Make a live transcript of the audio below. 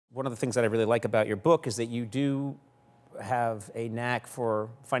One of the things that I really like about your book is that you do have a knack for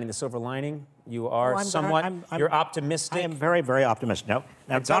finding the silver lining. You are you're optimistic. I am very, very optimistic.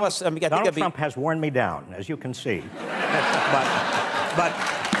 Now Donald Trump has worn me down, as you can see. but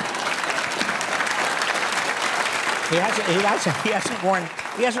he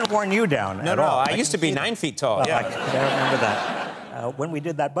hasn't worn you down at all. I used to be 9 feet tall. Yeah, I remember that when we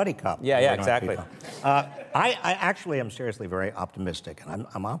did that buddy cop. Yeah, exactly. I actually am seriously very optimistic, and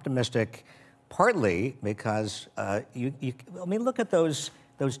I'm optimistic partly because I mean, look at those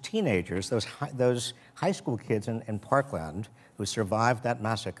teenagers, those high school kids in Parkland who survived that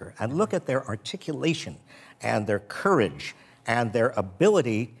massacre, and look at their articulation and their courage and their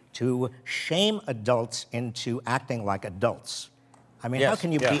ability to shame adults into acting like adults. I mean, how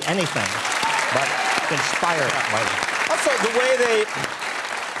can you be anything but inspired by them? Also,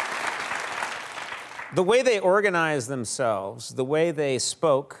 the way they organized themselves, the way they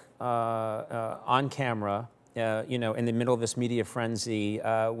spoke on camera, you know, in the middle of this media frenzy,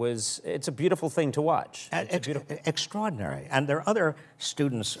 it's a beautiful thing to watch. It's extraordinary. And there are other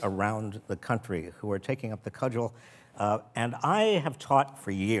students around the country who are taking up the cudgel. And I have taught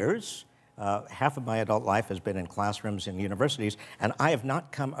for years. Half of my adult life has been in classrooms in universities, and I have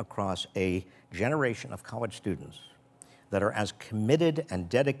not come across a generation of college students that are as committed and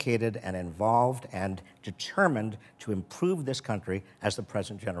dedicated and involved and determined to improve this country as the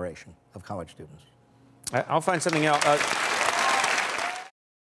present generation of college students. I'll find something else.